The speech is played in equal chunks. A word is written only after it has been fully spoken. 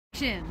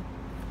Action!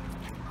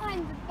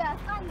 I'm the best.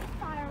 I'm the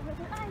fire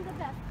wizard. I'm the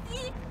best.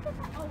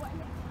 Oh, wait.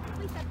 At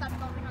least I've got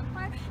building on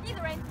fire.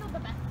 Either way, I'm still the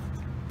best.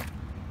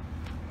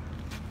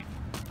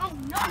 Oh,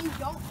 no, you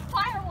don't.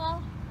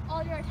 Firewall.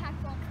 All your attacks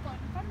will explode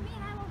in front of me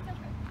and I won't get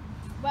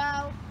hurt.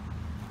 Well,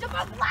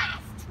 double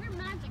blast! We're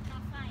magic,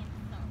 not science,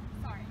 so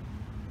sorry.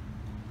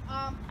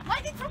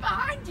 Lightning from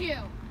behind you!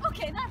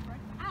 Okay, that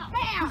worked.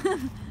 Ow.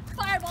 Bam!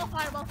 Fireball,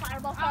 fireball,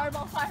 fireball,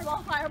 fireball,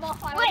 fireball, fireball,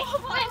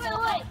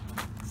 fireball, Wait.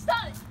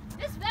 Stop it.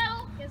 This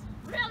battle is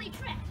really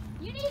trash.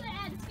 You need to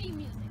add theme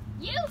music.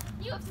 You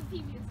have some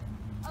theme music.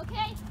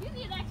 Okay? You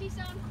need to actually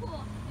sound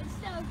cool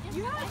instead of just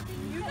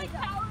music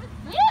powers.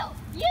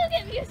 You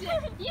get music.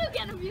 You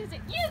get a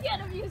music. You get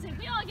a music.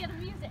 We all get a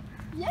music.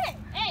 Yay!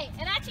 Hey,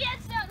 and actually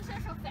add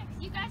special effects.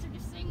 You guys are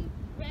just saying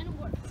random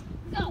words.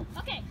 Go.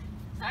 Okay.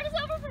 Start us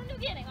over from the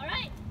beginning,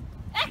 alright?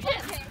 Action!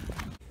 Okay.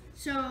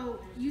 So,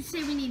 you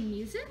say we need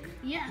music?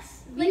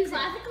 Yes. Like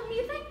classical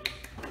music?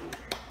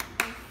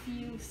 If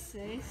you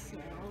say so.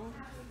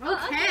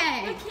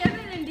 Okay. Like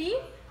Kevin and D?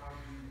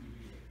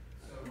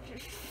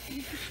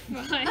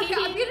 Fine. Okay,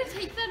 I'm gonna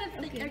take that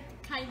if like, I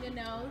kind of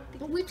know.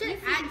 But we should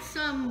add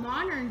some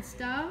modern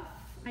stuff,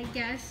 I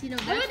guess. You know,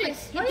 that's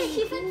like What is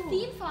she cool. said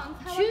theme songs?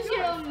 How Choose about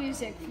your yours? own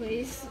music,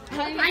 please.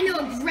 I know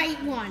a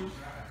great one.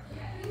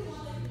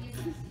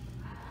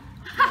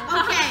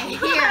 Okay,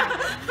 here.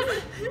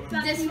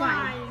 This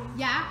mine. one.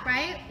 Yeah,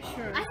 right?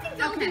 Sure. I think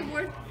that would Okay. be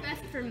worth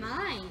best for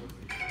mine.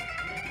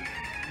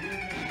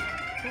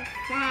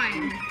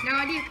 Fine. Now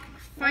I need to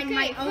find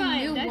my own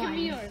new that one. can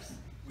be yours.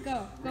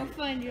 Go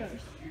find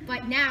yours.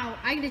 But now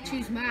I get to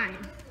choose mine.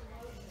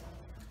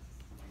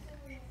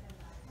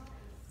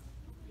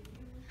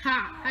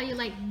 Ha! How do you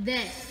like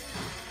this?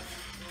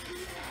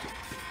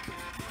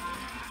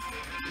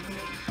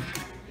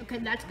 Okay,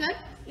 that's good.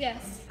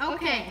 Yes.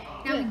 Okay,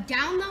 now we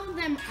download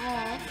them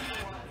all.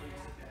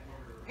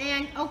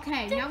 And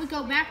okay, now we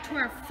go back to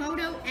our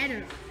photo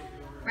editor,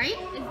 right?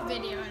 It's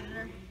video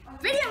editor.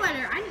 Video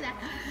editor, I knew that.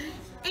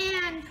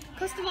 And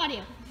Custom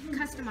audio.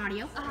 custom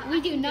audio.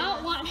 We do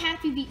not want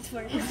happy beats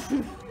for this.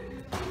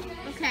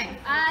 Okay,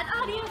 Add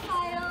audio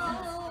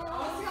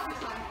file.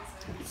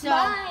 so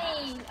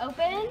Mine.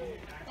 Open.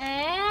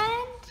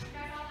 And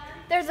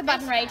there's a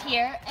button right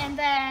here. And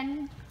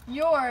then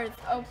yours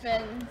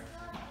open.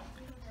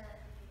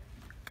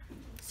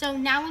 so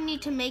now we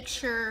need to make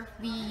sure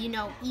we,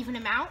 even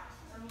them out,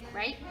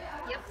 right?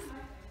 Yep.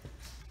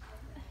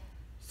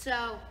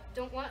 So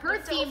Don't want her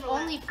this to theme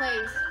overlap. only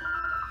plays.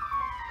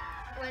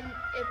 When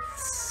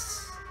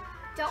it's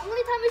the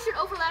only time we should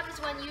overlap is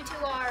when you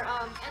two are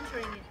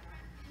entering it.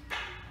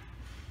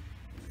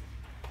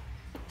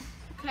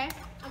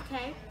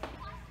 Okay.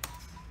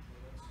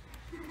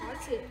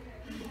 That's it.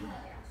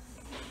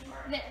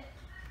 There.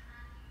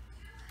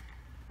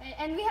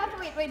 And we have to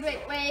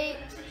wait.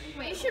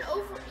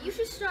 You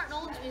should start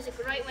Nolan's music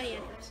right when he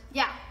enters.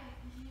 Yeah.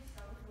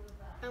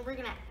 And we're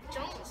gonna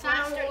Don't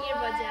blast your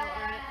earbuds out,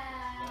 alright?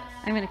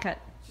 I'm gonna cut.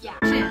 Yeah.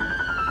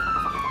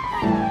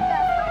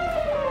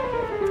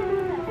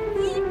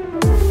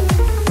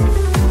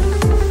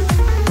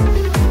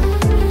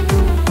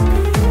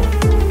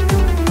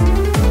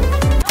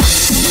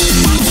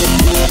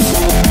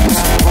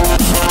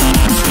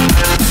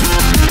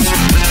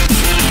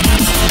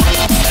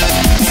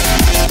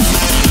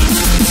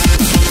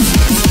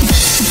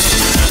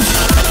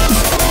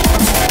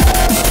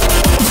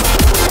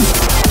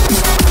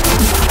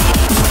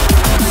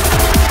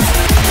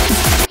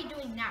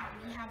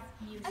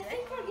 I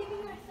think we're giving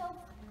ourselves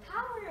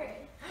power.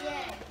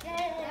 Yeah.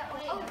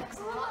 Oh, that's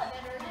a lot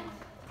better than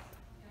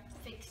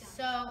fake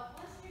sound.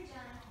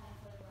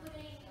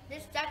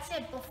 So that's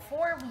it.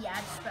 Before we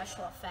add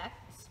special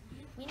effects,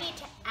 we need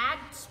to add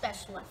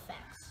special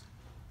effects.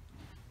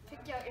 Pick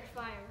out your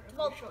fire of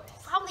Well, your choice.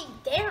 probably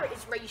there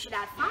is where you should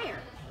add fire,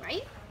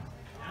 right?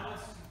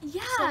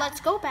 Yeah. So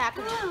let's go back.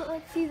 Oh,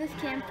 let's see this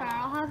campfire.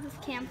 I'll have this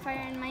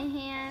campfire in my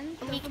hand.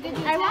 We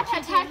I want to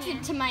attach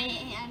it to my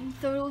hand,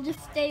 so it'll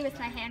just stay with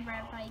my hand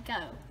wherever I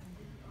go.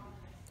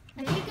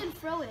 And you can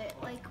throw it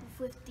like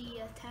with the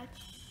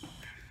attach.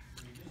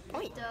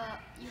 Point.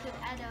 You could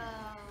add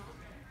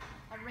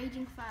a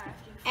raging fire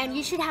after you And throw you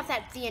it. should have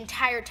that the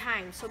entire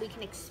time so we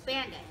can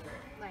expand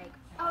it. Like,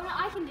 Oh no,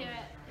 I can do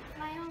it.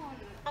 My own.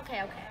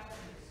 okay.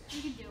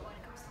 You can do it when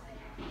it comes to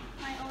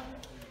my own.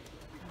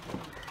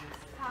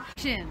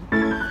 Action.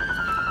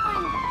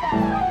 I'm the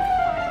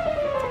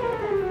best.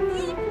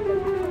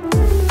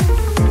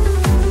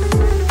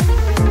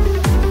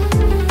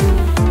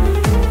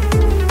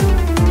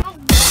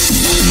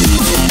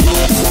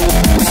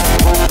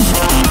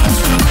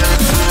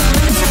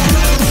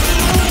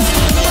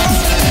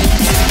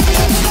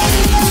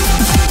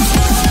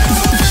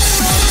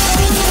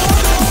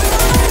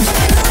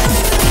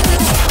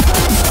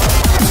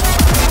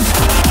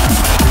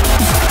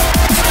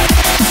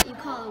 You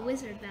call a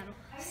wizard battle.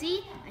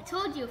 See, I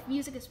told you if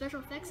music and special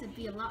effects, it'd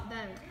be a lot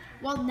better.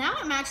 Well, now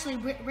I'm actually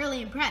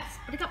really impressed.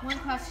 But I got one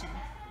question.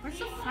 Where's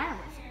the fire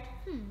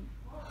wizard?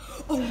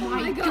 Oh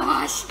my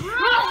gosh!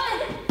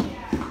 Run!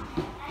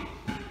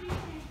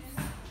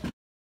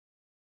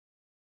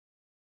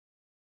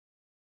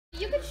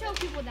 You can show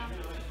people down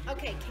there.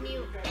 Okay, can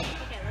you? Okay,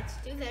 let's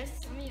do this.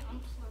 Let me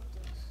unplug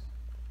this.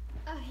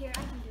 Oh, here, I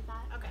can do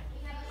that. Okay.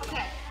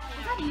 Okay.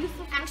 Is that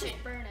useful? Action.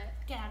 Just burn it.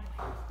 Get out of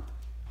the way.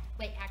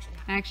 Wait, action.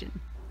 Action.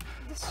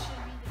 This should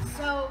be the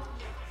So,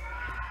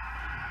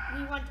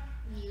 we want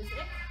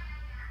music.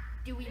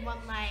 Do we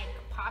want like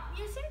pop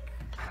music?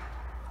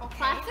 Okay.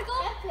 classical.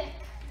 Epic.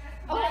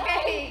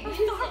 Okay.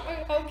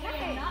 You're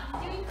Okay.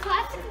 not doing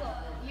classical.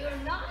 You're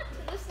not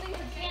listening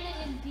to Canon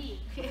and D.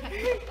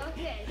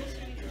 Okay, this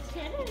should be good.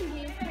 Canon and D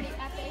is pretty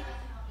epic.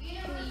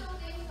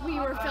 We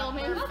were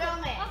filming. We're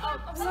filming.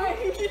 I'm sorry.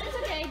 It's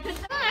okay.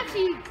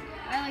 Actually,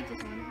 I like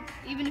this one,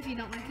 even if you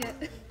don't like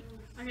it.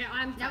 Okay,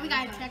 now we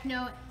got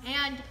techno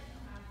and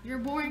your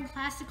boring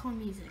classical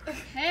music.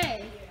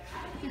 Hey.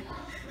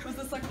 Was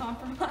this a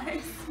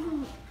compromise?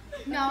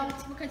 No,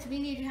 it's because we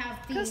need to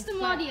have things Custom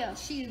what audio.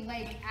 she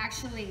like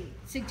actually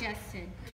suggested.